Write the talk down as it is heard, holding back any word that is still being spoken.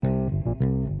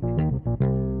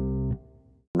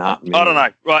Not me. I don't know.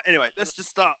 Right. Anyway, let's just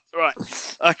start. Right.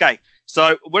 Okay.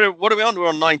 So what are we on? We're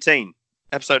on 19.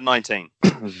 Episode 19.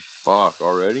 Fuck,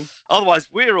 already?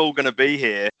 Otherwise, we're all going to be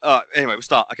here. Anyway, we'll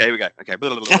start. Okay, here we go. Okay. Blah,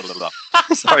 blah, blah, blah, blah.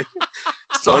 Sorry.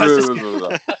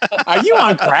 Are you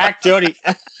on crack, Jody?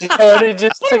 Jody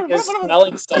just took his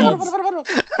smelling salts.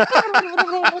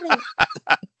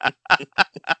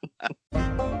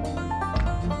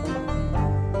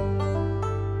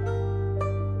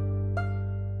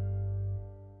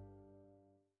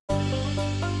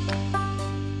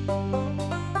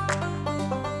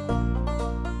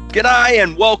 G'day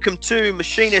and welcome to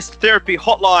Machinist Therapy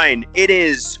Hotline. It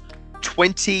is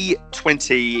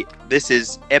 2020. This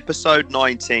is episode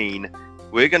 19.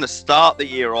 We're going to start the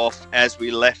year off as we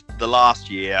left the last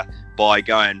year by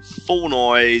going full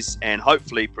noise and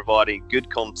hopefully providing good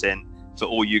content for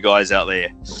all you guys out there.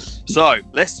 So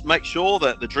let's make sure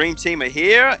that the dream team are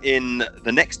here in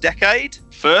the next decade.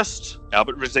 First,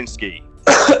 Albert Roszinski.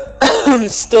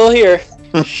 Still here.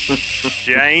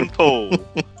 Shane Paul.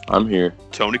 I'm here.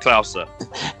 Tony Klauser.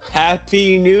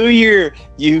 Happy New Year,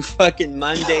 you fucking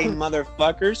mundane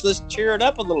motherfuckers. Let's cheer it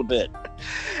up a little bit.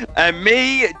 And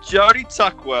me, Jody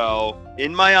Tuckwell,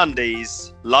 in my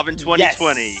undies, loving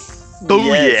 2020. Yes.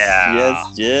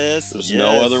 Booyah. Yes. There's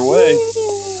no other way.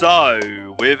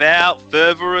 So, without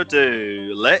further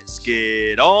ado, let's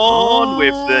get on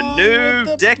with the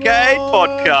New Decade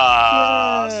podcast.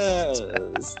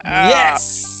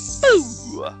 Yes.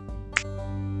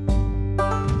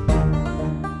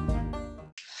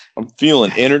 I'm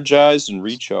feeling energized and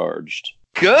recharged.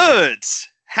 Good.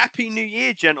 Happy New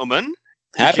Year, gentlemen.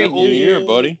 Happy New Year,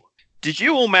 buddy. Did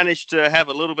you all manage to have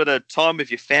a little bit of time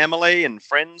with your family and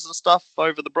friends and stuff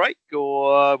over the break?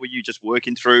 Or were you just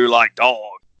working through like dog?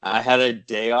 I had a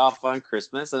day off on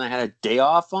Christmas and I had a day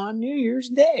off on New Year's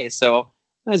Day. So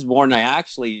that's more than I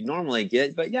actually normally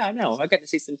get. But yeah, I know. I got to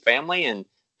see some family and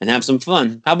have some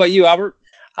fun. How about you, Albert?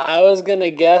 I was going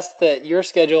to guess that your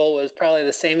schedule was probably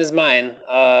the same as mine.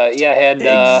 I had New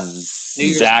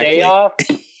Year's Day off.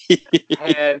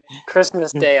 I had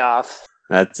Christmas Day off.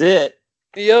 That's it.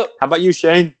 Yep. How about you,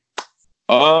 Shane?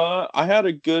 I had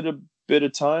a bit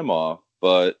of time off,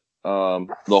 but the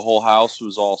whole house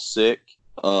was all sick.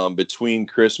 Between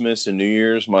Christmas and New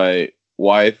Year's, my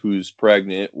wife, who's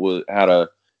pregnant, had a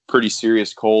pretty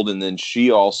serious cold, and then she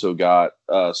also got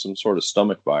some sort of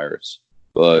stomach virus.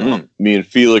 But me and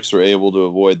Felix were able to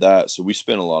avoid that, so we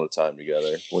spent a lot of time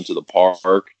together. Went to the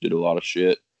park, did a lot of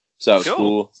shit. So that was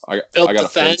cool. I got a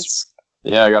fence.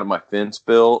 Yeah, I got my fence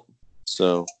built.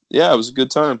 So yeah, it was a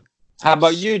good time. How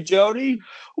about you, Jody?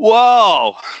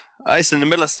 Whoa! It's in the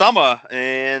middle of summer,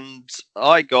 and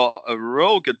I got a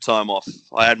real good time off.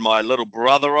 I had my little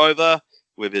brother over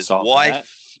with his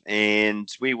wife, and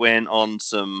we went on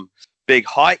some big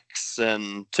hikes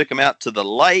and took him out to the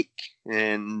lake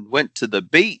and went to the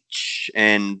beach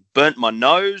and burnt my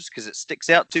nose because it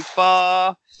sticks out too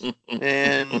far.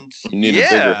 And you need a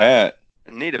bigger hat.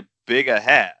 I need a bigger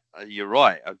hat. You're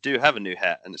right. I do have a new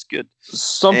hat, and it's good.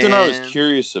 Something I was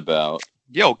curious about.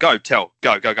 Yo, go.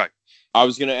 I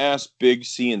was going to ask Big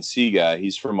CNC guy.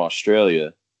 He's from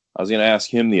Australia. I was going to ask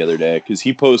him the other day because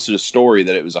he posted a story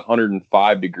that it was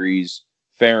 105 degrees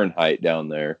Fahrenheit down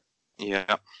there.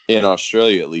 Yeah. In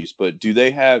Australia, at least. But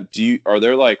are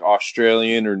there like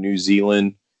Australian or New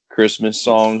Zealand Christmas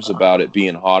songs about it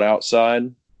being hot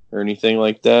outside or anything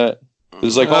like that?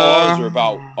 Because like all ours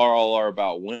are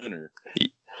about winter.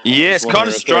 Yeah, it's kind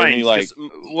of strange.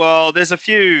 There's a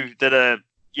few that are,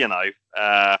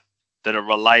 that are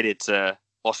related to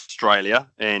Australia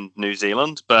and New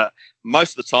Zealand, but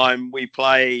most of the time we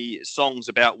play songs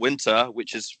about winter,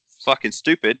 which is fucking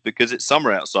stupid because it's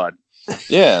summer outside.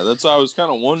 Yeah, that's why I was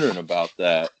kind of wondering about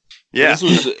that. Yeah,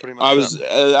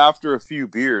 after a few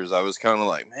beers, I was kind of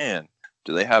like, man,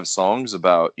 do they have songs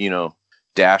about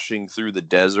dashing through the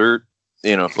desert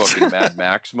in a fucking Mad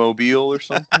Max mobile or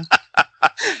something?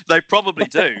 They probably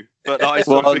do, but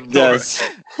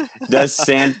does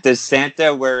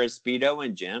Santa wear a Speedo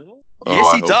in general?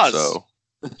 Yes, he does. So.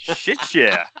 Shit,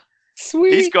 yeah.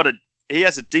 Sweet. He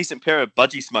has a decent pair of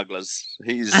budgie smugglers.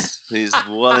 He's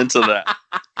well into that.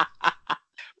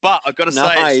 But I've got to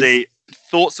say, it's the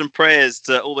thoughts and prayers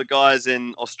to all the guys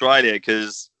in Australia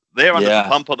because they're under the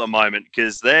pump at the moment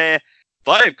because they've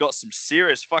got some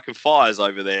serious fucking fires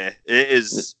over there. It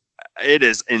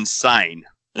is insane.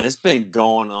 It's been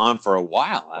going on for a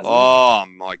while. Oh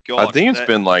my god! I think it's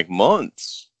been like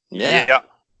months. Yeah.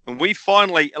 And we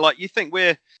finally, you think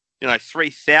we're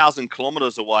 3,000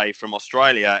 kilometers away from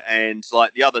Australia, and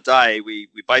like the other day we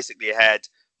basically had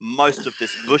most of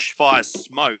this bushfire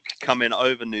smoke coming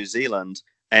over New Zealand,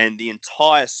 and the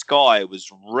entire sky was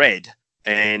red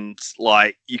and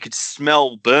like you could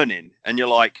smell burning, and you're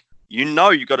like,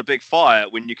 you got a big fire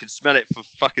when you could smell it for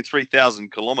fucking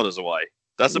 3,000 kilometers away.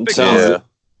 That's a big fire.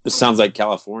 It sounds like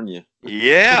California.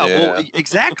 Yeah, well,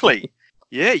 exactly.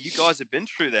 Yeah, you guys have been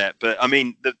through that, but I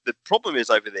mean, the problem is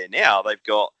over there now they've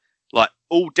got like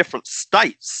all different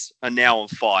states are now on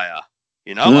fire.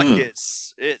 You know, like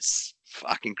it's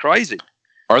fucking crazy.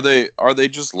 Are they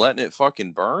just letting it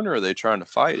fucking burn, or are they trying to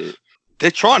fight it?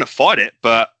 They're trying to fight it,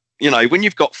 but you know, when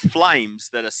you've got flames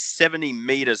that are 70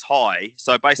 meters high,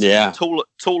 so basically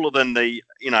taller than the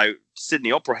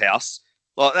Sydney Opera House,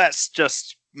 like that's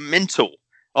just mental.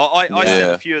 I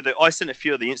sent a few of the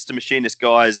Insta Machinist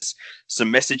guys some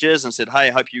messages and said, "Hey,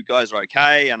 I hope you guys are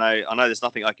okay. I know there's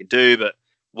nothing I can do, but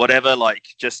whatever. Like,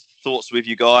 just thoughts with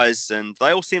you guys." And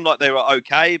they all seemed like they were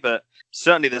okay, but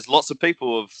certainly there's lots of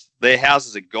people of their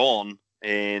houses are gone,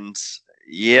 and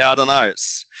yeah, I don't know.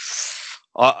 It's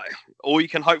all you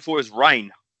can hope for is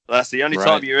rain. That's the only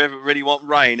time you ever really want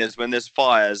rain is when there's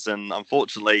fires, and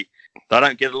unfortunately, they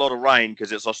don't get a lot of rain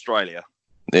because it's Australia.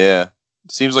 Yeah.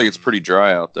 It seems like it's pretty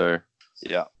dry out there.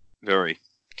 Yeah, very.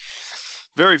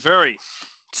 Very, very.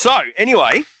 So,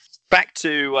 anyway, back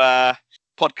to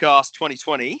podcast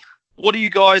 2020. What do you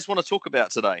guys want to talk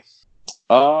about today?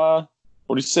 What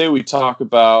do you say we talk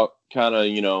about kind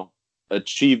of,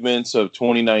 achievements of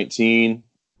 2019,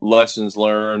 lessons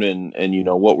learned, and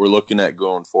what we're looking at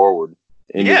going forward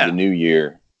into the new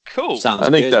year. Cool. I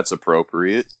think that's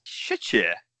appropriate. Shit,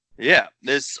 yeah. Yeah,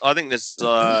 I think there's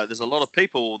a lot of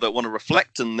people that want to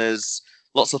reflect, and there's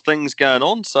lots of things going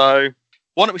on. So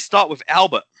why don't we start with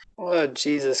Albert? Oh,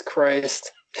 Jesus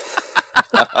Christ!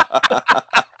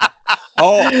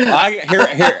 I'll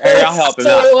help him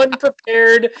out. So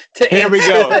unprepared to. Here we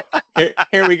go.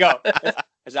 Here we go.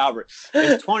 It's Albert.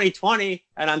 It's 2020,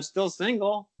 and I'm still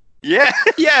single. Yeah.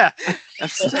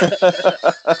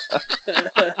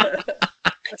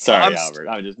 Sorry, Albert.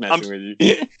 I'm just messing with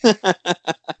you.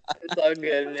 It's all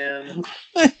good, man.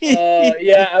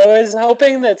 I was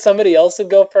hoping that somebody else would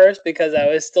go first because I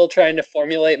was still trying to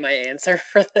formulate my answer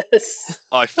for this.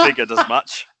 I figured as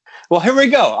much. Well, here we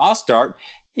go. I'll start.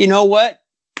 You know what?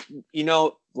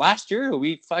 Last year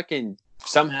we fucking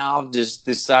somehow just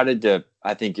decided to.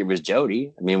 I think it was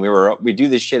Jody. I mean, we do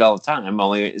this shit all the time.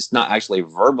 Only it's not actually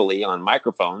verbally on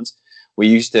microphones. We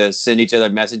used to send each other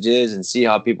messages and see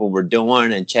how people were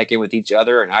doing and check in with each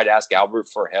other. And I'd ask Albert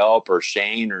for help, or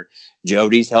Shane or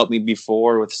Jody's helped me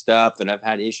before with stuff that I've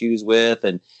had issues with.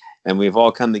 And we've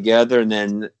all come together. And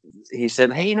then he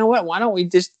said, "Hey, you know what? Why don't we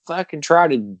just fucking try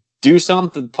to do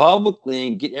something publicly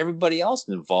and get everybody else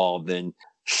involved?" And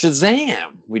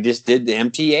Shazam! We just did the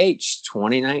MTH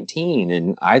 2019.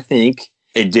 And I think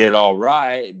it did all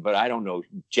right, but I don't know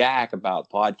jack about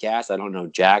podcasts. I don't know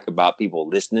jack about people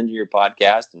listening to your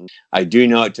podcast. And I do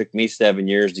know it took me 7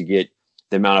 years to get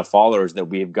the amount of followers that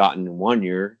we've gotten in 1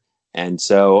 year. And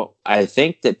so I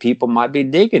think that people might be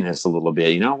digging us a little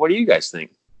bit. What do you guys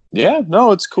think? Yeah,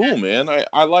 no, it's cool, man.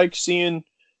 I like seeing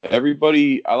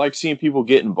everybody. I like seeing people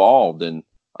get involved. And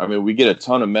I mean, we get a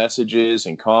ton of messages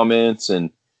and comments, and,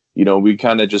 we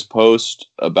kind of just post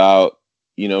about,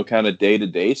 kind of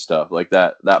day-to-day stuff like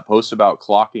that post about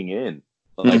clocking in,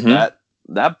 like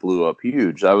that blew up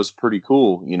huge. That was pretty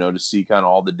cool, to see kind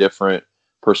of all the different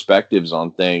perspectives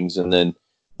on things. And then,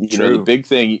 the big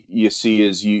thing you see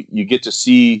is you get to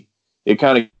see, it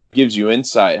kind of gives you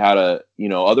insight how to,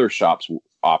 other shops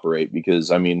operate,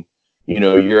 because I mean,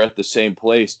 you're at the same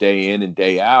place day in and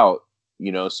day out,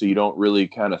 so you don't really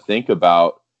kind of think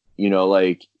about,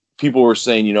 like people were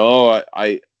saying,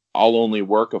 I'll only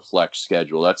work a flex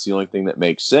schedule. That's the only thing that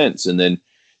makes sense. And then,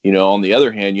 on the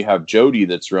other hand, you have Jody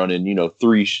that's running,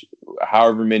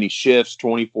 however many shifts,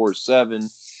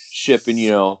 24/7,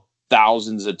 shipping,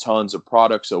 thousands of tons of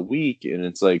products a week. And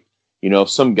it's like, if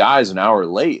some guy's an hour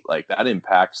late, like that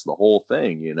impacts the whole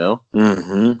thing,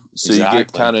 So you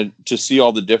get kind of to see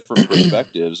all the different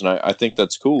perspectives. And I think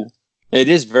that's cool. It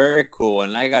is very cool.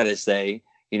 And I got to say,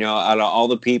 out of all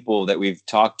the people that we've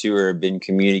talked to or have been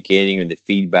communicating and the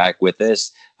feedback with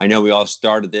us, I know we all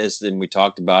started this and we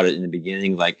talked about it in the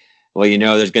beginning. Like, well,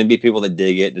 there's going to be people that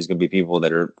dig it. There's going to be people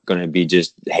that are going to be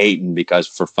just hating because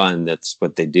for fun, that's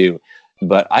what they do.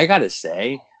 But I got to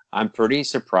say, I'm pretty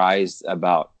surprised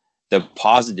about the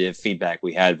positive feedback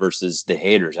we had versus the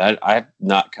haters. I've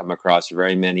not come across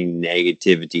very many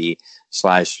negativity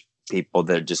 / people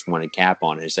that just want to cap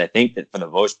on us. I think that for the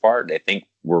most part, they think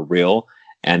we're real.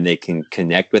 And they can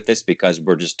connect with us because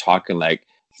we're just talking like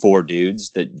four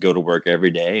dudes that go to work every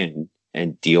day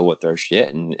and deal with their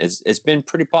shit. And it's been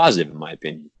pretty positive, in my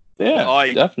opinion.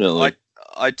 Yeah, definitely.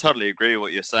 I totally agree with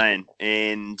what you're saying,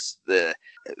 and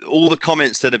all the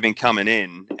comments that have been coming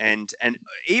in, and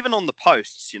even on the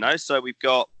posts, So we've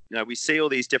got, we see all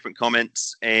these different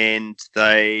comments, and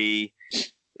they're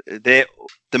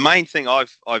the main thing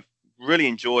I've really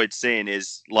enjoyed seeing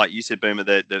is, like you said, Boomer,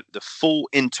 the full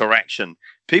interaction.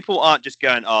 People aren't just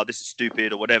going, "Oh, this is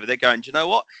stupid" or whatever. They're going, "Do you know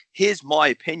what? Here's my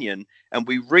opinion," and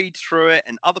we read through it,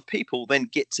 and other people then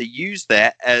get to use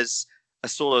that as a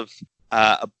sort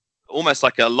of almost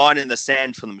like a line in the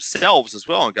sand for themselves as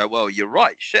well, and go, "Well, you're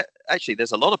right. Shit, actually,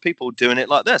 there's a lot of people doing it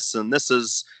like this, and this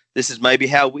is maybe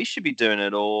how we should be doing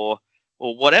it, or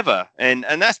whatever." And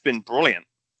that's been brilliant.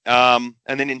 And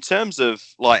then in terms of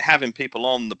like having people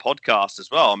on the podcast as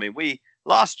well, I mean,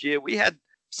 last year we had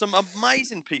some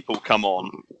amazing people come on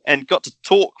and got to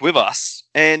talk with us,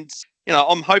 and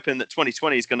I'm hoping that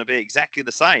 2020 is going to be exactly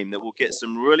the same, that we'll get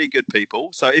some really good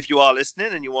people. So if you are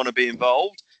listening and you want to be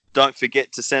involved, don't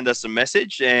forget to send us a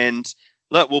message, and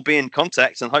look, we'll be in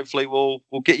contact, and hopefully we'll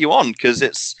get you on, because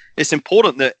it's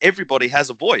important that everybody has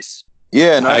a voice.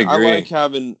 Yeah, and I agree.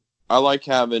 I like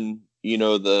having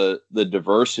the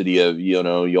diversity of,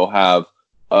 you'll have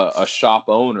a shop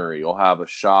owner, you'll have a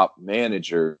shop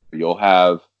manager, you'll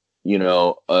have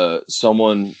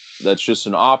someone that's just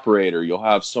an operator, you'll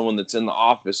have someone that's in the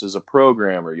office as a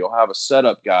programmer, you'll have a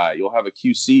setup guy, you'll have a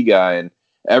QC guy, and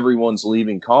everyone's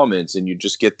leaving comments, and you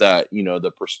just get that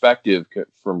the perspective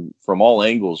from all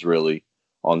angles really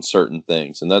on certain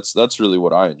things, and that's really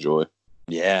what I enjoy.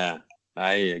 Yeah,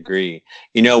 I agree.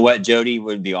 You know what, Jody,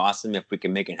 would be awesome if we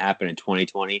can make it happen in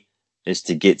 2020 is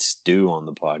to get Stu on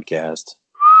the podcast.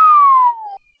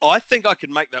 I think I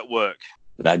could make that work.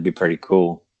 That'd be pretty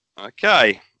cool.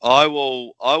 Okay, I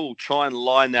will try and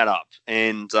line that up.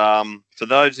 And for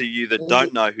those of you that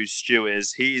don't know who Stu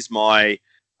is, he's my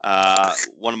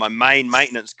one of my main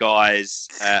maintenance guys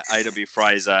at AW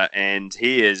Fraser, and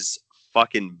he is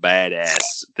fucking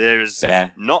badass. There's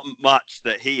not much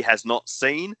that he has not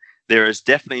seen. There is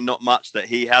definitely not much that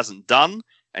he hasn't done.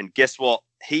 And guess what?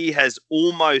 He has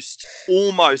almost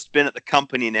been at the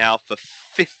company now for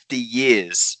 50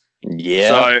 years.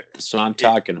 Yeah. So I'm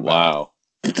talking about. Wow.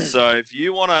 So if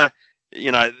you want to,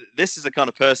 this is the kind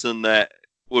of person that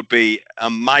would be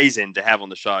amazing to have on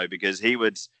the show, because he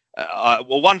would,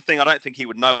 well, one thing, I don't think he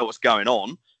would know what's going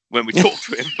on when we talk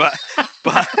to him, but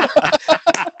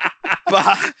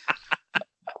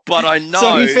I know.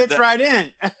 So he fits right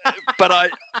in.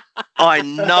 But I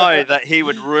know that he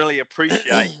would really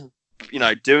appreciate,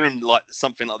 doing like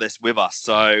something like this with us.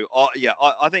 So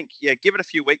I think give it a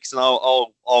few weeks, and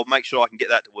I'll make sure I can get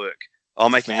that to work. I'll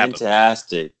make it happen.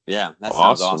 Fantastic. Yeah, that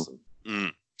sounds awesome.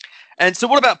 Mm. And so,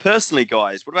 what about personally,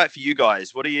 guys? What about for you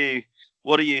guys? What are you?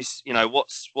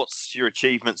 What's your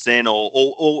achievements then,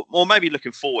 or maybe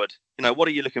looking forward? What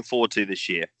are you looking forward to this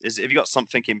year? Have you got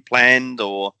something in planned,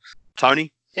 or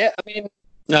Tony? Yeah, I mean,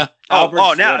 now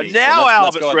ready.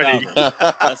 Albert's ready.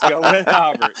 Let's go with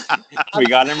Albert. We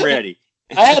got him ready.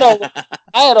 I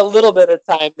had a little bit of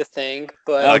time to think,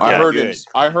 but okay, I heard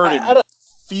him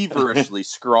feverishly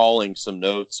scrawling some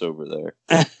notes over there.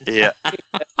 Yeah.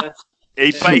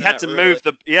 He had to move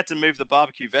the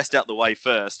barbecue vest out the way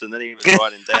first, and then he was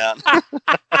writing down.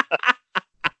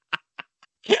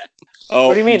 Oh,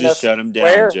 what do you mean? Just shut him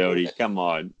down, Jody. Come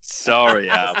on. Sorry,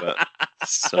 Albert.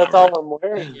 Sorry. That's all I'm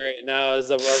wearing right now is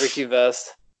a barbecue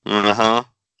vest. Uh-huh.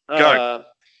 Go.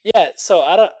 Yeah, so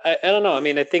I don't know. I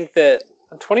mean, I think that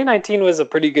 2019 was a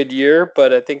pretty good year,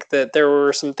 but I think that there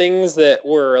were some things that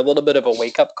were a little bit of a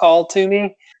wake-up call to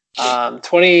me.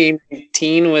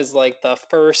 2019 was like the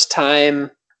first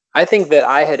time I think that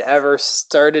I had ever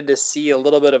started to see a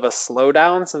little bit of a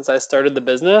slowdown since I started the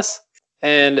business.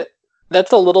 And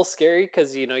that's a little scary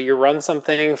because, you run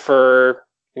something for,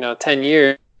 10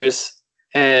 years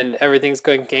and everything's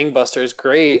going gangbusters,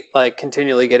 great, like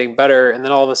continually getting better. And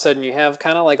then all of a sudden you have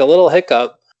kind of like a little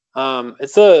hiccup.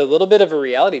 It's a little bit of a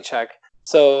reality check.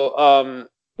 So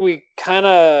we kind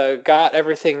of got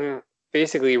everything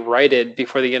basically righted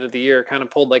before the end of the year, kind of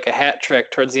pulled like a hat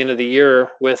trick towards the end of the year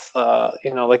with,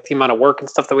 like the amount of work and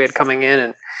stuff that we had coming in.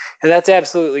 And that's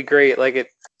absolutely great. Like,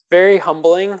 it's very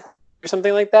humbling or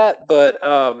something like that, but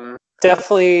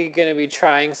definitely going to be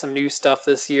trying some new stuff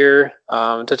this year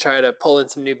to try to pull in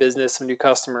some new business, some new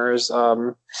customers,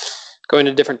 going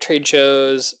to different trade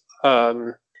shows.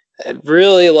 I'd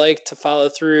really like to follow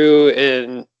through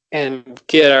and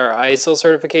get our ISO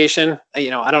certification.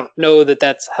 I don't know that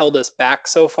that's held us back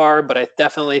so far, but I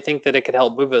definitely think that it could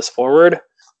help move us forward.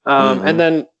 And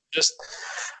then just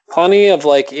plenty of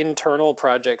like internal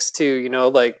projects too,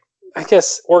 like I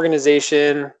guess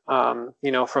organization,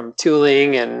 from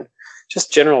tooling and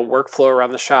just general workflow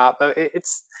around the shop.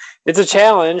 It's a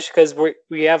challenge because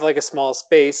we have like a small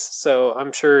space. So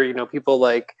I'm sure, people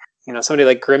like, somebody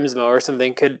like Grimsmo or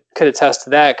something could attest to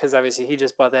that, because obviously he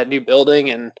just bought that new building,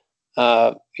 and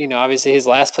obviously his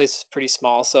last place was pretty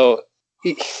small. So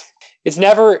you're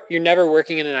never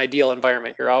working in an ideal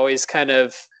environment. You're always kind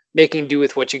of making do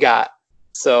with what you got.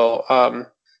 So I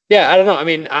don't know. I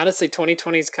mean, honestly,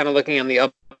 2020 is kind of looking on the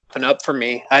up and up for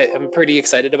me. I'm pretty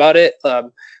excited about it.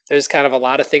 There's kind of a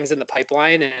lot of things in the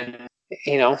pipeline, and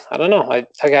I don't know.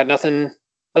 I got nothing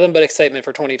but excitement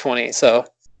for 2020. So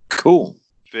cool.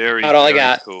 Very, all I very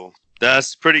got. cool.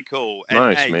 That's pretty cool. And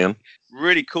Nice, hey, man.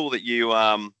 Really cool that you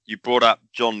brought up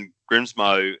John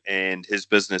Grimsmo and his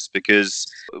business,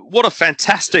 because what a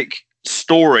fantastic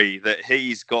story that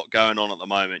he's got going on at the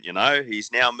moment.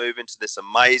 He's now moving to this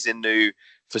amazing new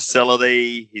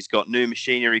facility. He's got new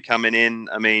machinery coming in.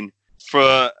 I mean,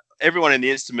 for everyone in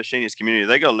the instant machinist community,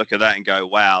 they got to look at that and go,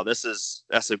 wow, that's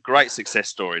a great success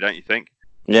story, don't you think?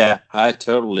 Yeah, I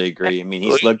totally agree. I mean,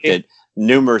 he's looked at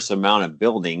numerous amount of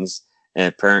buildings,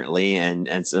 apparently,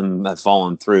 and some have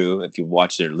fallen through if you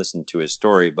watched it or listened to his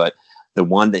story. But the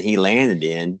one that he landed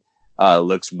in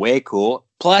looks way cool.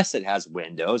 Plus, it has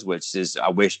windows, which is, I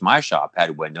wish my shop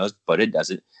had windows, but it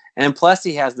doesn't. And plus,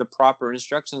 he has the proper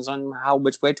instructions on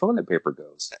which way toilet paper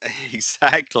goes.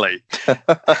 Exactly.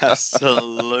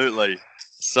 Absolutely.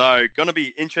 So, going to be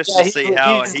interesting to see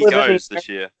how he goes this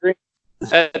year.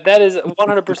 That is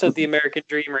 100% the American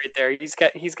dream right there. He's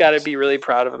got to be really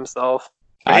proud of himself.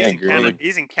 I agree.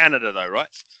 He's in Canada, though, right?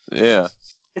 Yeah.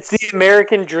 It's the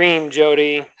American dream,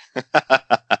 Jody.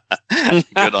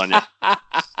 Good on you.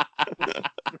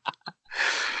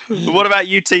 What about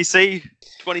UTC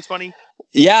 2020?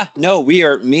 Yeah, no,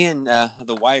 me and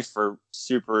the wife are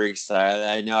super excited.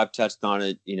 I know I've touched on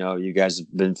it. You guys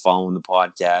have been following the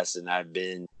podcast, and I've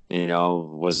been,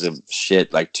 was a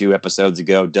shit like 2 episodes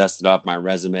ago, dusted off my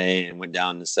resume and went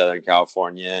down to Southern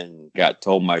California and got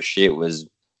told my shit was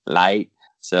light.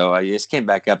 So I just came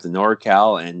back up to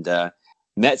NorCal and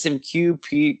met some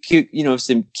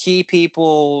some key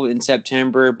people in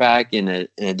September back in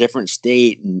a different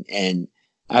state, and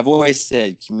I've always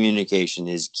said communication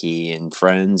is key, and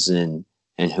friends and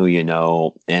who you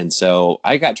know. And so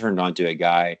I got turned on to a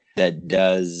guy that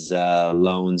does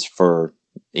loans for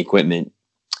equipment,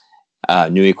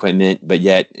 new equipment. But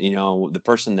yet, the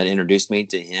person that introduced me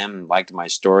to him liked my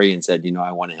story and said,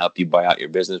 I want to help you buy out your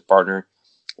business partner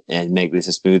and make this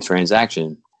a smooth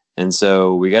transaction. And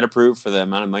so we got approved for the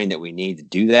amount of money that we need to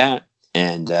do that.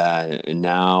 And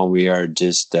now we are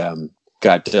just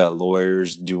got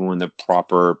lawyers doing the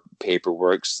proper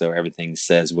paperwork, so everything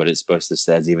says what it's supposed to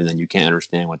say, even though you can't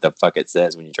understand what the fuck it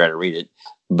says when you try to read it.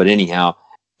 But anyhow,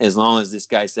 as long as this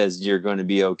guy says you're going to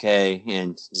be okay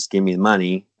and just give me the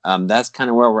money, that's kind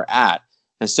of where we're at.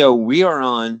 And so we are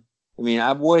on. I mean,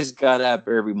 I've always got up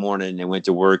every morning and went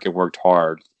to work and worked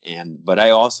hard, but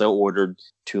I also ordered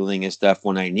tooling and stuff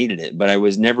when I needed it. But I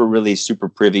was never really super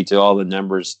privy to all the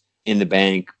numbers in the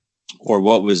bank, or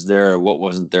what was there or what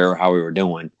wasn't there, or how we were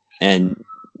doing. And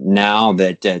now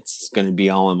that that's going to be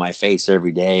all in my face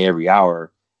every day, every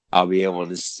hour, I'll be able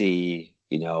to see,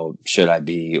 should I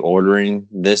be ordering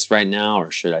this right now,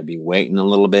 or should I be waiting a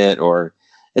little bit? Or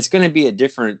it's going to be a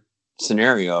different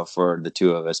scenario for the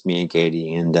two of us, me and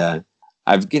Katie. And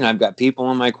I've got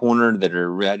people in my corner that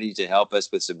are ready to help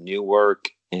us with some new work.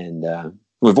 And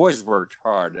we've always worked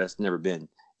hard. That's never been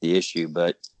the issue.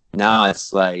 But now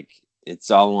it's like,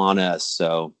 it's all on us.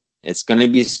 So it's going to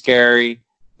be scary,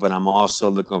 but I'm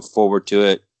also looking forward to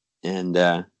it. And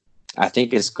I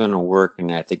think it's going to work,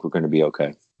 and I think we're going to be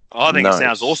okay. I think it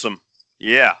sounds awesome.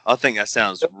 Yeah, I think that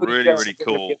sounds really, really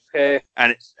cool. Okay.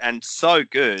 And so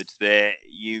good that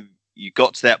you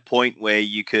got to that point where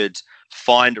you could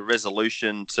find a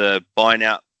resolution to buying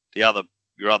out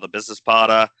your other business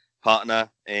partner,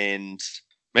 and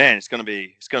man, it's going to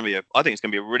be I think it's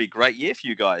going to be a really great year for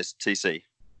you guys, TC.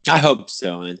 I hope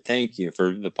so, and thank you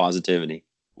for the positivity.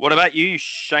 What about you,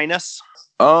 Shanus?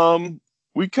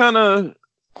 We kind of,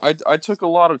 I took a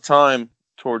lot of time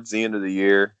towards the end of the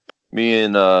year. Me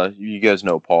and you guys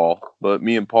know Paul, but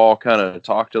me and Paul kind of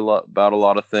talked about a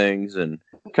lot of things and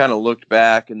kind of looked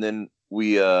back, and then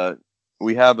we have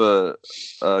a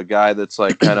guy that's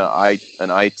like kind of an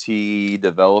IT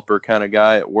developer kind of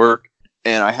guy at work,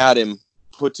 and I had him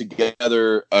put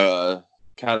together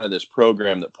kind of this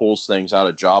program that pulls things out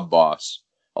of JobBoss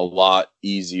a lot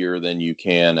easier than you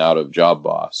can out of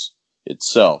JobBoss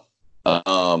itself.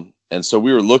 And so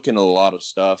we were looking at a lot of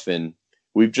stuff, and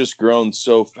we've just grown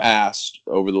so fast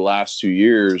over the last 2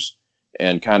 years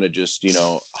and kind of just,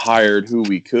 hired who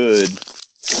we could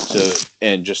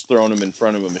and just throwing them in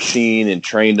front of a machine and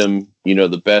trained them,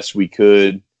 the best we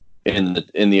could in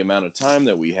the amount of time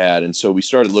that we had. And so we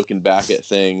started looking back at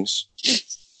things.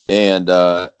 And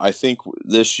I think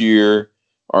this year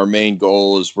our main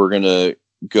goal is we're going to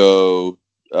go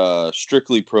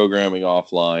strictly programming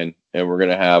offline, and we're going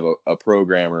to have a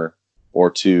programmer or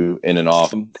two in an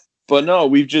office. But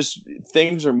no,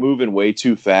 things are moving way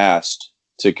too fast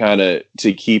to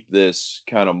keep this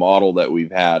kind of model that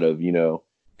we've had of,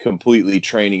 completely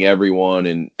training everyone,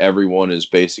 and everyone is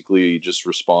basically just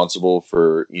responsible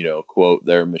for, quote,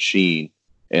 their machine.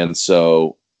 And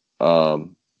so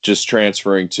just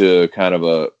transferring to kind of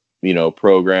a,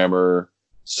 programmer,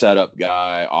 setup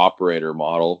guy, operator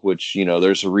model, which,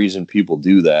 there's a reason people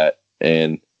do that.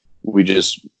 And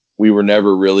we were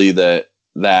never really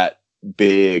that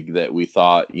big that we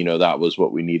thought, that was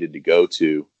what we needed to go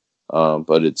to.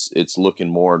 But it's looking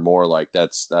more and more like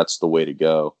that's the way to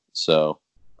go. So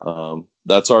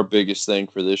that's our biggest thing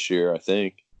for this year, I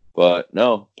think. But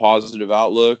no, positive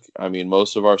outlook. I mean,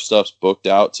 most of our stuff's booked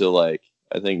out till I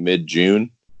think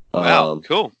mid-June. Wow,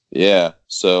 cool. Yeah,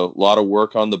 so a lot of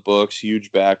work on the books,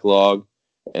 huge backlog,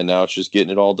 and now it's just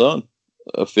getting it all done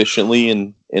efficiently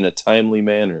and in a timely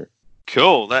manner.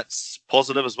 Cool, that's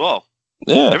positive as well.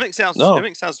 Yeah, everything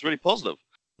sounds really positive.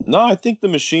 No, I think the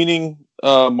machining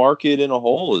market in a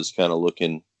whole is kind of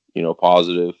looking,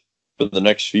 positive for the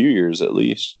next few years at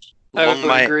least. I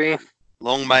would agree.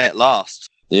 Long may it last.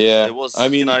 Yeah,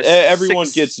 everyone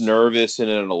 6 gets nervous in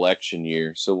an election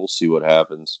year, so we'll see what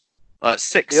happens.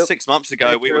 6 months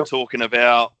ago, we were talking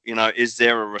about, is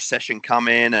there a recession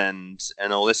coming and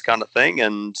all this kind of thing,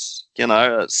 and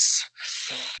it's,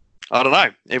 I don't know.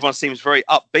 Everyone seems very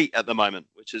upbeat at the moment,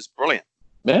 which is brilliant.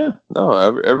 Yeah,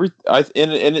 no,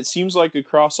 and it seems like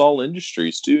across all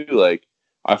industries too. Like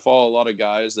I follow a lot of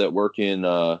guys that work in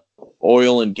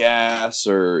oil and gas,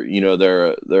 or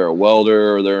they're a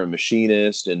welder or they're a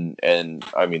machinist, and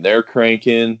I mean they're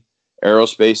cranking.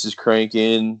 Aerospace is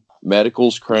cranking.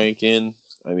 Medical's cranking.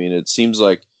 I mean, it seems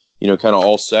like kind of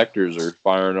all sectors are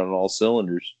firing on all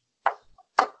cylinders.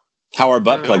 How are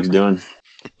butt plugs doing?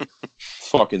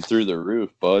 Fucking through the roof,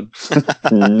 bud.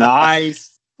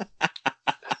 Nice.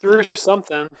 Through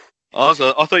something. I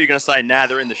thought you were going to say, nah,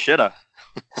 they're in the shitter.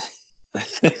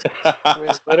 I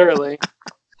mean, literally.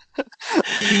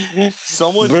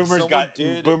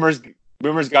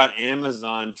 Boomer's got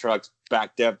Amazon trucks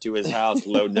backed up to his house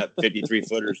loading up 53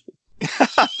 footers.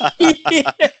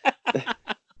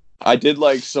 I did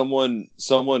like someone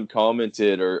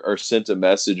commented or sent a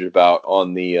message about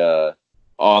on the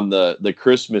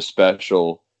Christmas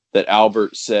special that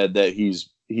Albert said that he's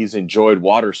enjoyed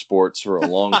water sports for a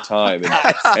long time,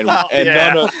 and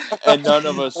none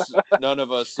of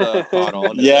us caught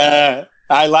on. Yeah,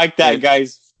 I like that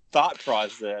guy's thought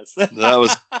process.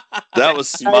 That was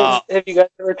smart. Have you guys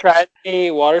ever tried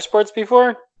any water sports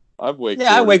before? I've wakeboarded.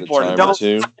 Yeah, I wakeboarded.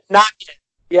 Don't knock it.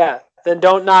 Yeah, then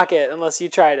don't knock it unless you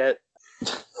tried it.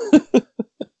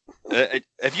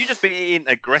 Have you just been eating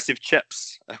aggressive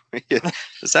chips?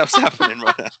 Is that what's happening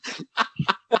right now?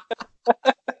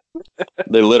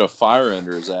 They lit a fire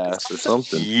under his ass or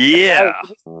something. Yeah.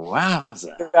 Wow.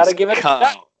 Gotta give it a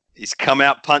shot. He's come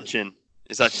out punching.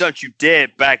 He's like, don't you dare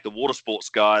bag the water sports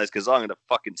guys, because I'm going to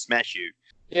fucking smash you.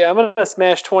 Yeah, I'm going to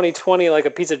smash 2020 like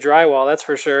a piece of drywall, that's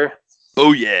for sure.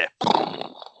 Oh, yeah.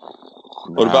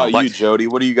 What about you, Jody?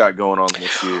 What do you got going on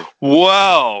this year?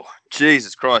 Wow,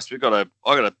 Jesus Christ! I got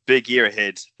a big year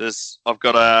ahead. I've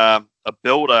got a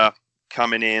builder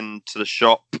coming in to the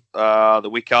shop the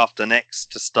week after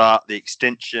next to start the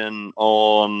extension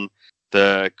on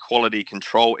the quality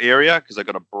control area, because I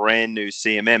got a brand new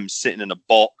CMM sitting in a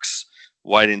box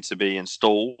waiting to be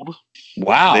installed.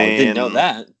 Wow, I didn't know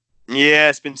that. Yeah,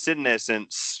 it's been sitting there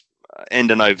since end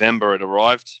of November. It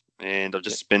arrived. And I've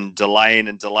just been delaying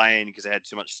because I had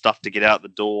too much stuff to get out the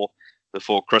door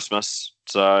before Christmas.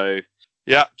 So,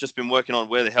 yeah, just been working on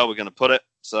where the hell we're going to put it.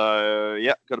 So,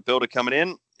 yeah, got a builder coming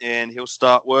in, and he'll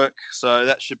start work. So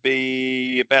that should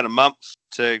be about a month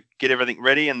to get everything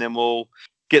ready, and then we'll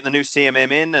get the new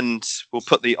CMM in, and we'll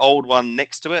put the old one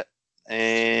next to it.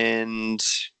 And,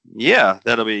 yeah,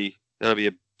 that'll be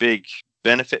a big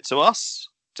benefit to us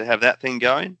to have that thing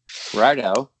going.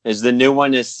 Righto. Is the new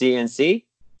one a CNC?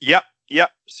 Yep.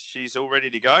 She's all ready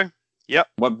to go. Yep.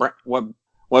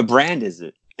 What brand is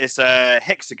it? It's a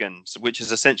Hexagon, which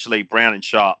is essentially Brown and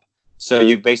Sharp. So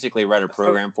you basically write a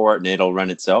program for it, and it'll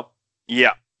run itself.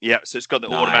 Yeah. So it's got the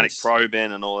automatic probe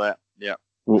in and all that. Yeah.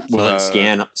 Will it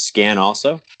scan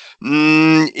also?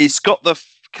 It's got the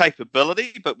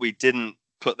capability, but we didn't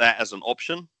put that as an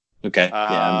option. Okay.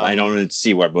 I don't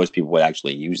see where most people would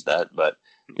actually use that, but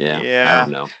Yeah. I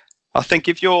don't know. I think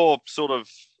if you're sort of,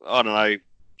 I don't know,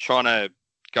 trying to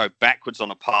go backwards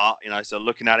on a part, so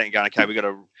looking at it and going, okay, we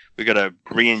got to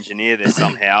re-engineer this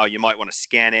somehow. You might want to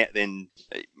scan it, then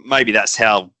maybe that's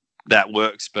how that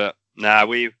works. But no,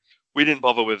 we didn't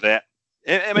bother with that.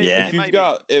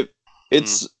 It's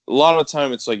a lot of the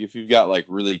time. It's like if you've got like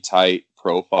really tight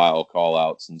profile call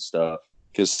outs and stuff,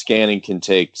 because scanning can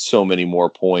take so many more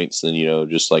points than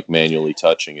just like manually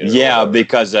touching it. Yeah,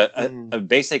 because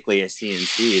basically a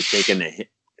CNC is taking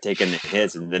the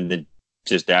hits and then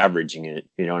just averaging it.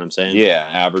 You know what I'm saying? Yeah,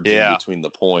 averaging between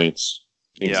the points.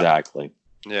 Exactly.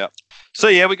 Yeah. So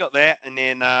we got that, and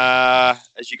then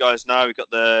as you guys know, we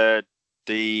got the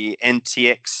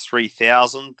NTX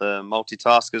 3000. The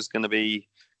multitasker is going to be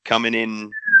coming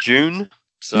in June.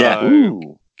 So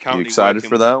you excited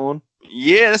for that one?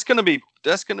 Yeah, that's going to be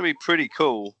pretty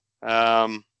cool.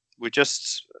 We're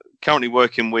just currently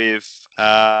working with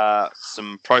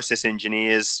some process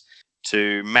engineers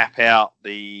to map out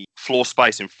the floor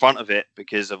space in front of it,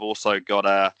 because I've also got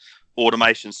a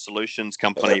automation solutions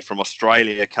company from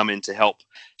Australia come in to help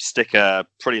stick a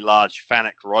pretty large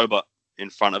FANUC robot in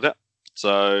front of it.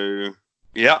 So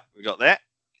we got that.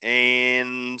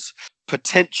 And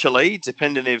potentially,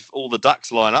 depending if all the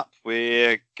ducks line up,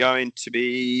 we're going to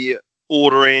be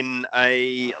ordering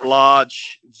a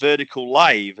large vertical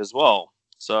lathe as well.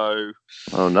 So,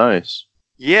 oh, nice.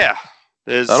 Yeah,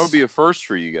 that'll be a first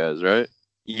for you guys, right?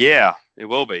 Yeah, it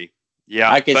will be.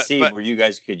 Yeah, I can see where you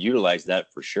guys could utilize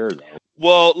that for sure, though.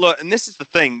 Well, look, and this is the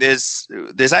thing. There's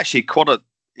actually quite a.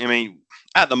 I mean,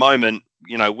 at the moment,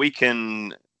 we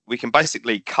can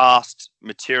basically cast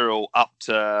material up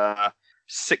to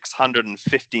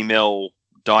 650 mil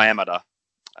diameter,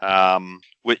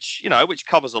 which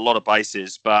covers a lot of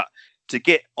bases. But to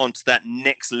get onto that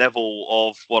next level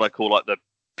of what I call like the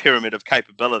pyramid of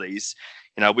capabilities,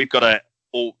 we've got to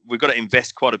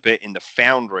invest quite a bit in the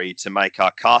foundry to make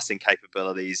our casting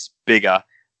capabilities bigger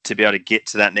to be able to get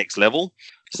to that next level.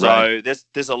 So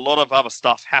there's a lot of other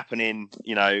stuff happening,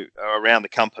 around the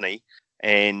company.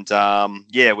 And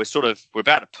we're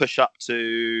about to push up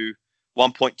to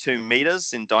 1.2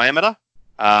 meters in diameter,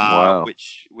 wow.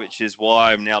 which is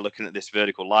why I'm now looking at this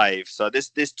vertical lathe. So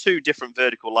there's two different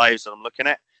vertical lathes that I'm looking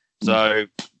at. So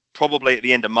probably at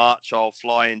the end of March, I'll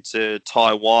fly into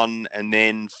Taiwan and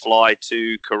then fly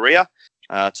to Korea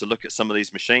to look at some of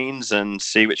these machines and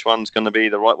see which one's going to be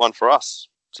the right one for us.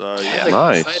 So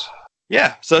nice.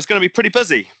 Yeah, so it's going to be pretty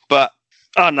busy. But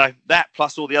I don't know, that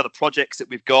plus all the other projects that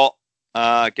we've got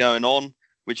going on,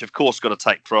 which of course got to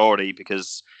take priority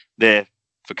because they're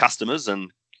for customers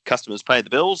and customers pay the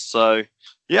bills. So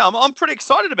yeah, I'm pretty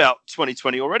excited about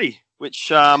 2020 already, which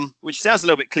sounds a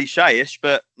little bit cliche-ish,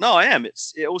 but no, I am.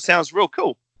 It all sounds real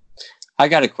cool. I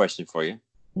got a question for you.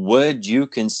 Would you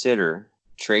consider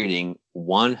trading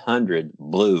 100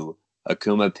 blue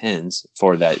Akuma pins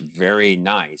for that very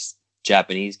nice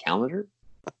Japanese calendar?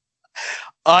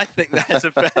 I think that's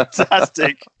a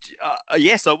fantastic.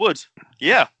 Yes, I would.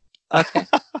 Yeah. Okay.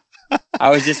 I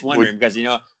was just wondering because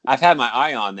I've had my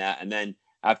eye on that, and then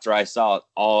after I saw it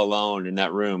all alone in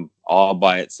that room, all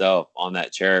by itself on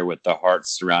that chair with the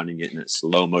hearts surrounding it in a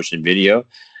slow motion video,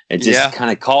 it just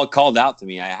kind of called out to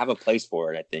me. I have a place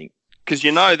for it, I think. Because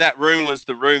that room was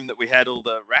the room that we had all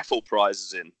the raffle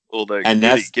prizes in, all the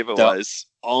giveaways.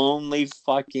 The only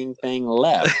fucking thing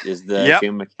left is the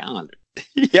Akuma calendar.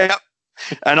 Yep.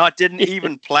 And I didn't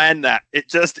even plan that. It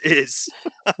just is.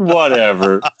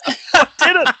 Whatever. I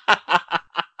didn't.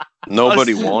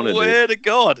 Nobody wanted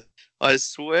it. I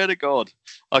swear to God.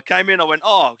 I came in, I went,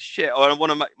 oh, shit. I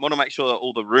want to make sure that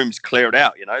all the rooms cleared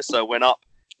out, So I went up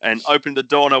and opened the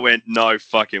door and I went, no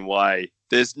fucking way.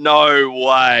 There's no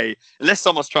way. Unless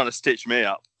someone's trying to stitch me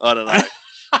up. I don't know.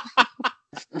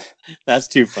 That's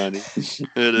too funny.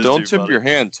 Don't tip your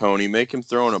hand, Tony. Make him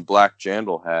throw in a black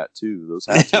Jandal hat too. Those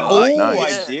hats are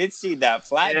nice. I did see that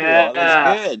flag. Yeah.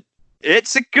 That's good.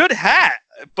 It's a good hat,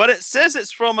 but it says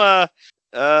it's from a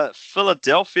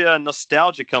Philadelphia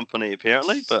nostalgia company,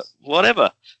 apparently. But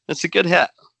whatever, it's a good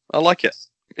hat. I like it.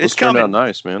 It's coming. Turned out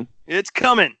nice, man. It's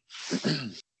coming.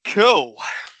 Cool.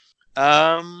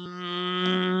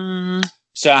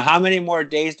 So how many more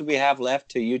days do we have left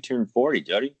till you turn 40,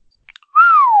 Jody?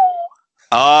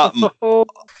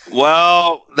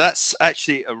 Well, that's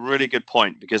actually a really good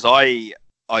point because I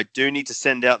do need to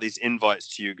send out these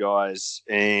invites to you guys,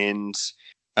 and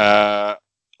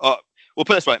we'll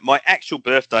put it this way: my actual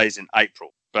birthday is in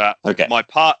April, but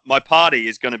my party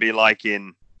is going to be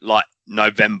in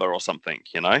November or something,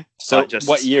 So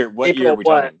what year? What year are we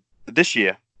talking? This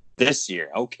year. This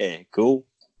year. Okay, cool.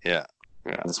 Yeah.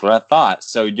 That's what I thought.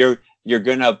 So you're you're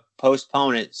gonna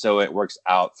postpone it so it works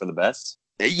out for the best.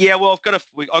 Yeah, well,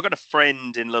 I've got a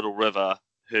friend in Little River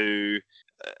who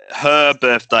her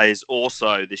birthday is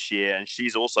also this year, and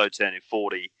she's also turning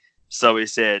 40. So we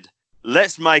said,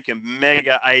 let's make a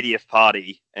mega 80th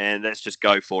party, and let's just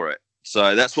go for it.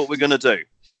 So that's what we're going to do.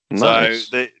 Nice.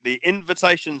 So the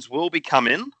invitations will be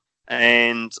coming,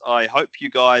 and I hope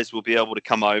you guys will be able to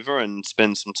come over and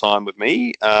spend some time with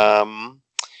me.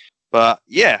 But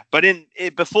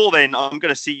before then, I'm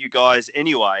going to see you guys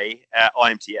anyway at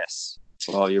IMTS.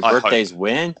 Well, your birthday's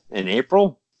when? In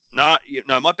April? No,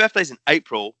 my birthday's in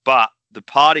April, but the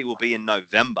party will be in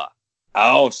November.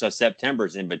 Oh, so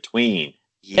September's in between.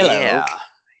 Yeah. Hello.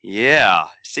 Yeah.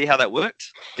 See how that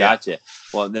worked? Gotcha.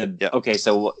 Well, okay,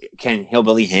 so can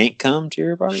Hillbilly Hank come to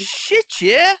your party? Shit,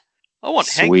 yeah. I want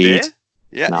Hank there.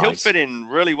 Yeah, nice. He'll fit in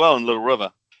really well in Little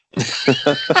River. With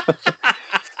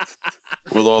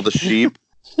all the sheep.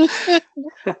 We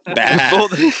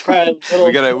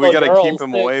gotta keep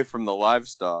him away from the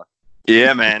livestock.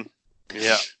 Yeah, man.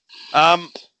 Yeah.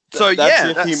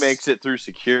 If he makes it through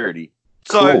security.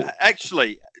 So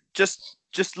actually, just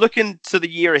looking to the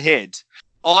year ahead,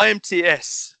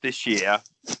 IMTS this year.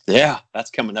 Yeah, that's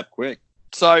coming up quick.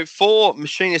 So for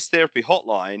Machinist Therapy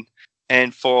Hotline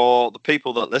and for the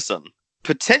people that listen,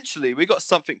 potentially we got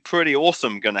something pretty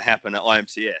awesome going to happen at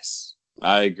IMTS.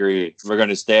 I agree. We're going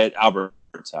to stay at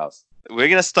Albert's house. We're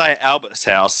going to stay at Albert's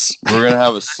house. We're going to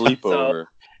have a sleepover.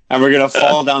 And we're going to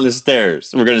fall down the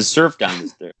stairs. We're going to surf down the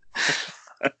stairs.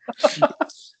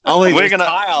 Only we're gonna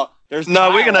tile. There's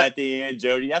tile at the end,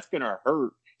 Jody. That's going to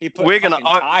hurt. We're going to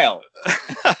tile.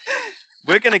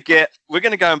 We're gonna go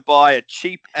and buy a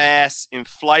cheap ass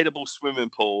inflatable swimming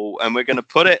pool, and we're gonna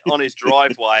put it on his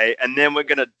driveway, and then we're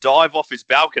gonna dive off his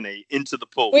balcony into the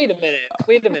pool. Wait a minute.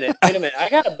 I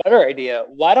got a better idea.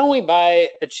 Why don't we buy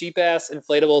a cheap ass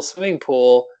inflatable swimming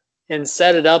pool and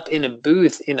set it up in a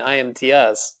booth in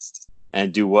IMTS?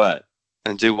 And do what?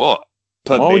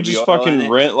 Why don't we just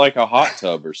fucking rent like a hot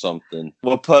tub or something?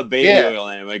 We'll put baby oil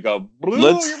in it. We go, Blue,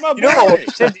 you're my boy. You know what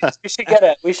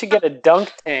we should get a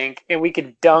dunk tank, and we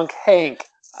could dunk Hank.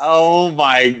 Oh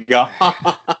my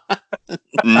god!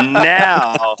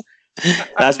 Now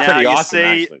that's pretty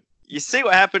awesome. You see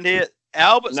what happened here?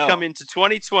 Albert's come into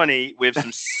 2020 with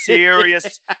some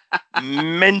serious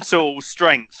mental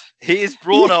strength. He's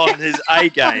brought on his A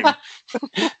game.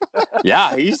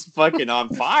 Yeah, he's fucking on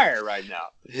fire right now.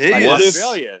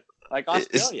 Australia.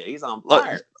 He's on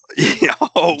fire.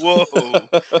 Whoa.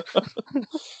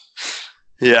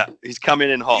 Yeah, he's coming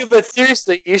in hot. Yeah, but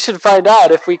seriously, you should find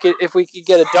out if we could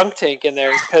get a dunk tank in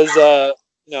there, because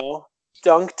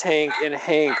dunk tank and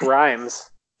Hank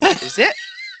rhymes. Is it?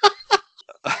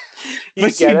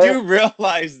 But you do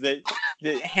realize that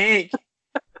Hank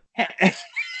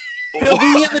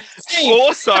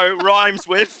also rhymes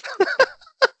with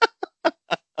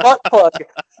butt plug.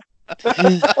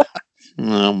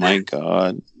 Oh my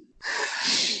god!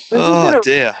 Oh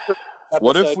dear!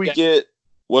 What if we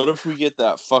get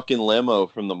that fucking limo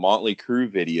from the Motley Crue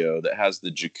video that has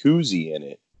the jacuzzi in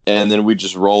it, and then we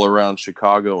just roll around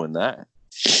Chicago in that?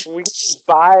 We can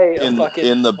buy a fucking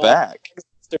in the back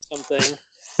or something.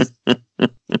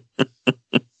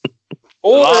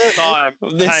 Last time,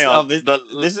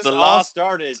 this is all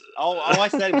started. All I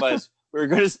said was we were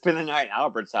going to spend the night at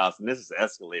Albert's house, and this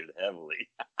has escalated heavily.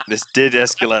 This did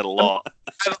escalate a lot.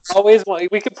 I've always wanted.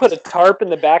 We could put a tarp in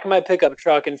the back of my pickup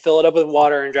truck and fill it up with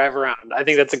water and drive around. I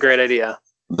think that's a great idea.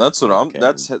 That's what I'm. Okay.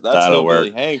 That's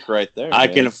Hillbilly Hank right there. I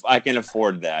can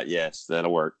afford that. Yes,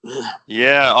 that'll work.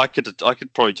 Yeah, I could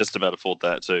probably just about afford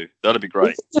that too. That'd be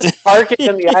great. Just park it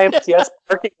in the IMTS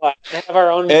parking lot and have our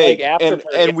own after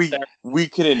party. And we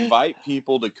could invite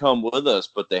people to come with us,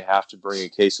 but they have to bring a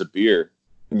case of beer.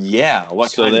 Yeah,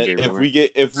 what kind of beer? If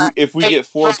we get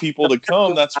 4 people to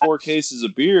come, that's 4 cases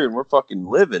of beer, and we're fucking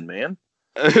living, man.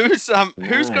 Who's going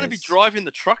to be driving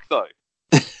the truck though?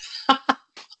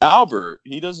 Albert,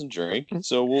 he doesn't drink,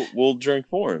 so we'll drink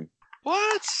for him.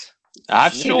 What?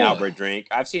 I've seen Albert drink.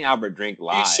 I've seen Albert drink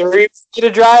live. You sure you get to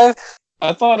drive?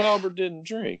 I thought Albert didn't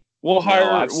drink. We'll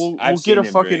hire. We'll get a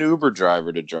fucking drink. Uber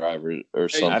driver to drive or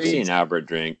something. I've seen Albert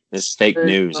drink. It's fake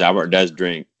news. Albert does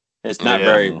drink. It's not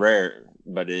very rare,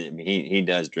 but he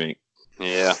does drink.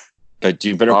 Yeah. But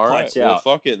you better watch out. Well,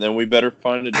 fuck it. Then we better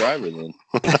find a driver then.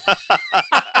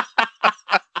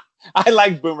 I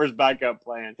like Boomer's backup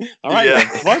plan. All right,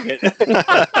 fuck it.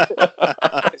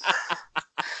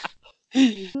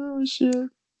 Oh shit!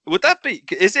 Would that be?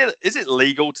 Is it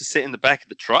legal to sit in the back of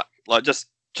the truck? Like just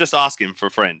ask him for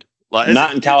a friend. Like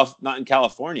not in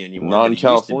California anymore. Not in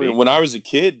California. When I was a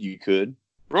kid, you could.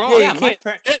 Right? Yeah,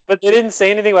 but they didn't say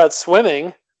anything about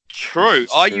swimming. True.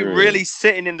 It's Are you true. really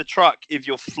sitting in the truck if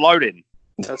you're floating?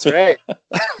 That's right.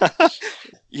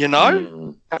 You know?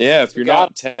 Mm. Yeah, if You you're got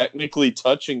not technically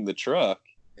touching the truck,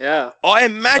 Yeah. I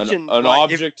imagine an like,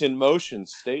 if- object in motion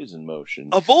stays in motion.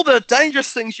 of all the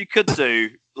dangerous things you could do,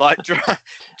 like driving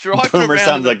Boomer around,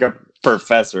 sounds like a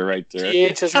professor right there.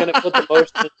 TH is going to put the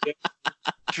motion in.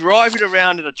 driving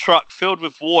around in a truck filled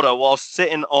with water while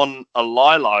sitting on a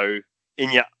lilo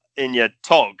in your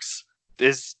togs.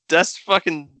 That's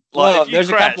fucking like Well, if you there's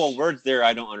crash, a couple of words there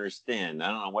I don't understand. I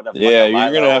don't know what the fuck Yeah, a you're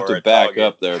lilo gonna have or to a back dog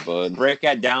up is. there, bud. Break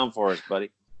that down for us, buddy.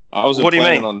 I wasn't What do you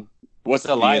planning mean? on What's a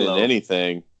being in lilo?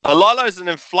 anything. A lilo is an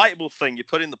inflatable thing you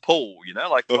put in the pool. You know,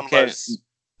 like one of Okay. those.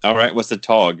 All right, what's a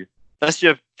tog? That's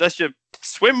your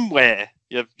swimwear.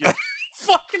 Your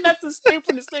Fucking, that's the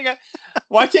stupidest thing.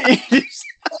 Why can't you just...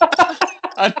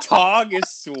 A tog is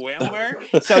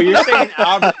swimwear? So you're saying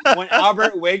when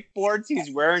Albert wakeboards,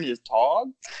 he's wearing his tog?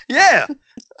 yeah.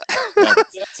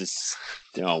 That's just...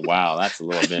 Oh, wow. That's a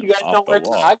little bit You guys off don't the wear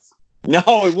wall. togs?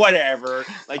 No, whatever.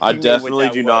 Like, I you knew what definitely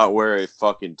that do was. not wear a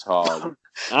fucking tog.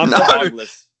 I'm No.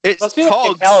 togless. It's Must be like a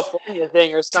togs. California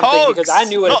thing or something Togs, because I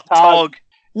knew what not a tog.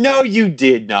 No, you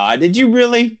did not. Did you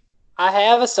really? I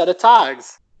have a set of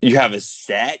togs. You have a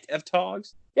set of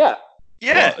togs? Yeah.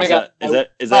 Yeah. I Is got that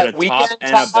a my top weekend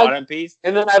and a tog. bottom piece?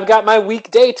 And then I've got my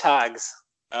weekday togs.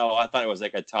 Oh, I thought it was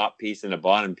like a top piece and a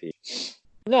bottom piece.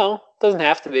 No, doesn't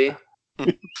have to be.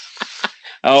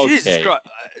 Okay. Jesus Christ.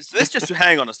 Let's just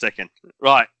hang on a second.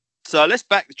 Right. So let's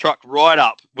back the truck right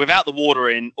up without the water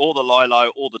in, or the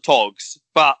lilo, or the togs.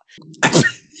 But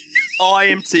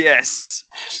IMTS.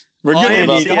 We're I gonna am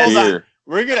need about the beer.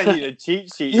 We're gonna need a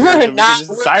cheat sheet. You're here so we can not just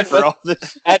working decipher with- all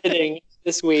this. Editing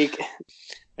this week.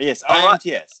 Yes, All right.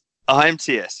 IMTS.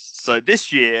 IMTS. So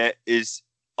this year is,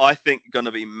 I think, going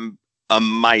to be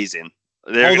amazing.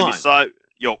 They're Hold going to be on. so.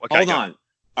 Yo, okay, Hold go. on.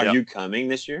 Are Yeah. you coming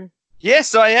this year?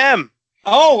 Yes, I am.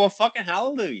 Oh, well, fucking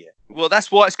hallelujah. Well,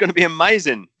 that's why it's going to be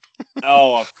amazing.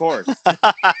 Oh, of course.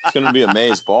 It's gonna be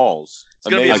amaze balls. It's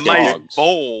going to be amazing. dogs.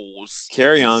 Balls.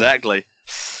 Carry on. Exactly.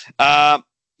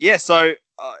 Yeah. So,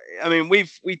 I mean, we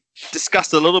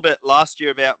discussed a little bit last year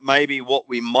about maybe what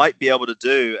we might be able to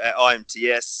do at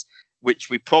IMTS, which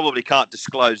we probably can't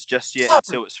disclose just yet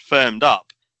until it's firmed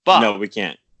up. But No, we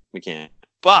can't. We can't.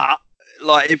 But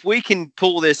like, if we can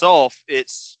pull this off,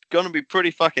 it's going to be pretty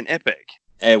fucking epic.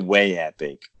 Way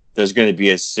epic. There's going to be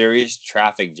a serious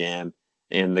traffic jam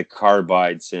in the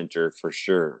Carbide Center for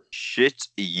sure. Shit,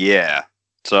 yeah.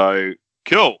 So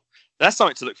cool. That's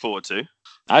something to look forward to.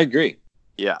 I agree.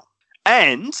 Yeah.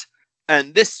 And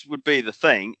this would be the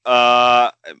thing,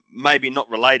 maybe not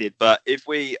related, but if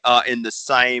we are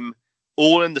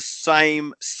all in the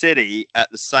same city at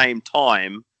the same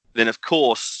time, then of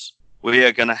course we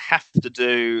are going to have to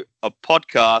do a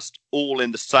podcast all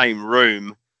in the same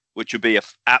room, which would be an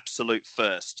absolute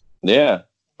first. Yeah.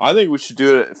 I think we should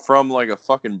do it from like a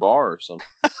fucking bar or something.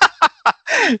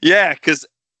 Yeah, because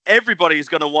everybody's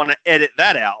going to want to edit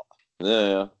that out.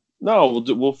 Yeah. No,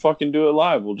 we'll fucking do it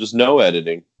live. We'll just no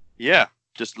editing. Yeah,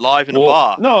 just live in a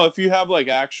bar. No, if you have like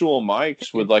actual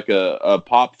mics with like a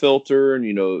pop filter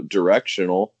and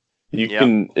directional,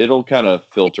 it'll kind of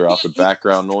filter out the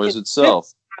background noise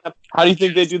itself. How do you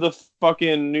think they do the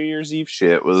fucking New Year's Eve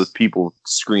shit with people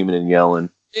screaming and yelling?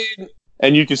 Dude,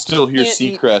 And you can still hear Can't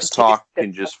eat- Seacrest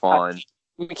talking just fine.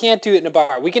 we can't do it in a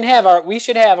bar. We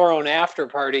should have our own after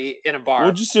party in a bar.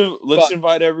 We'll just let's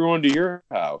invite everyone to your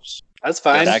house. That's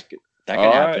fine. That could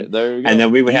All happen. right, there you go. And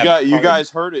then we would have you guys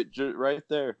heard it right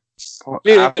there.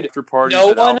 Dude, After parties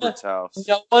no at one- Albert's house.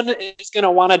 No one is going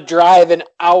to want to drive an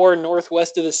hour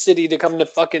northwest of the city to come to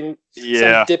fucking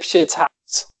Yeah, some dipshit's house.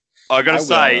 I'm going I to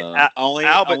say, only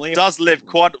Albert does live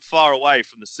quite far away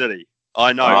from the city.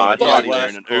 I know. I I thought drive he there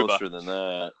was in an Uber. closer than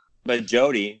that. But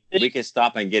Jody, we could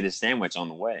stop and get a sandwich on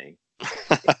the way.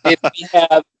 If we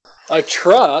have a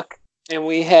truck and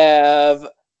we have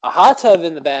a hot tub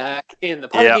in the back in the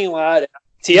parking lot,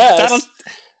 TS,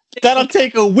 That'll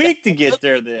take a week to get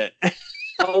there then.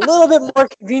 a little bit more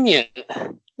convenient.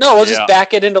 No, we'll just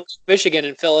back it into Michigan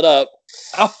and fill it up.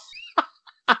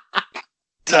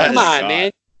 Come on,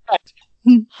 man.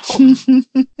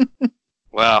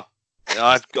 Wow.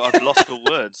 I've lost for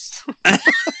words.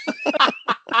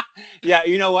 Yeah,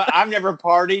 you know what? I've never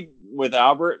partied with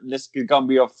Albert. This is going to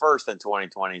be a first in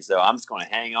 2020, so I'm just going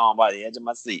to hang on by the edge of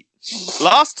my seat.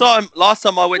 Last time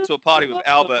I went to a party with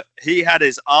Albert, he had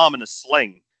his arm in a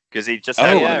sling because he just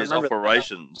had Oh, one yeah, of his I remember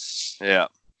operations. Yeah.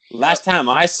 Last time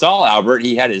I saw Albert,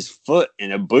 he had his foot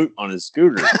in a boot on his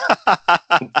scooter.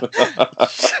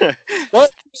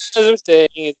 What I'm saying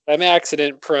is I'm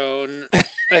accident prone.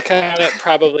 I kind of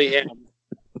probably am.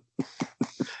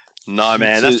 No,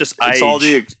 man, that's just age.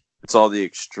 It's all the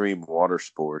extreme water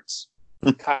sports.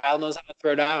 Kyle knows how to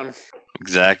throw down.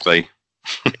 Exactly.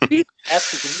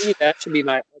 That should be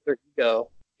my alter ego.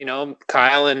 You know,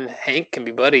 Kyle and Hank can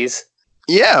be buddies.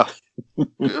 Yeah.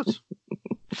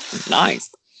 Nice.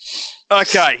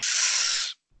 Okay.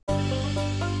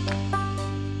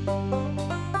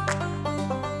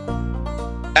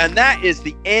 And that is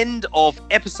the end of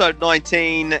episode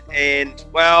 19. And,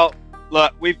 well,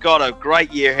 look, we've got a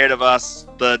great year ahead of us.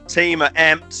 The team are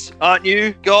amped, aren't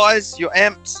you, guys? You're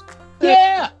amped?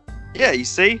 Yeah. Yeah, you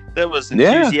see? There was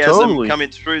enthusiasm coming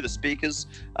through the speakers.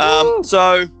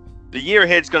 So the year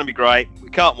ahead is going to be great. We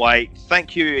can't wait.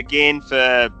 Thank you again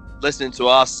for listening to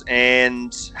us.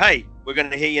 And, hey, we're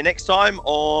going to hear you next time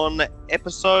on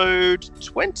episode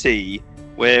 20,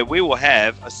 where we will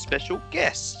have a special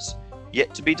guest.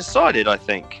 Yet to be decided, I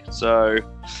think. So,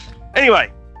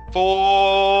 anyway,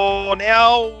 for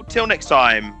now, till next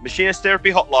time, Machinist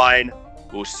Therapy Hotline.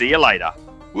 We'll see you later.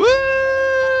 Woo!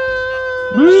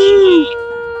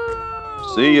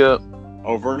 See ya.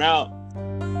 Over and out.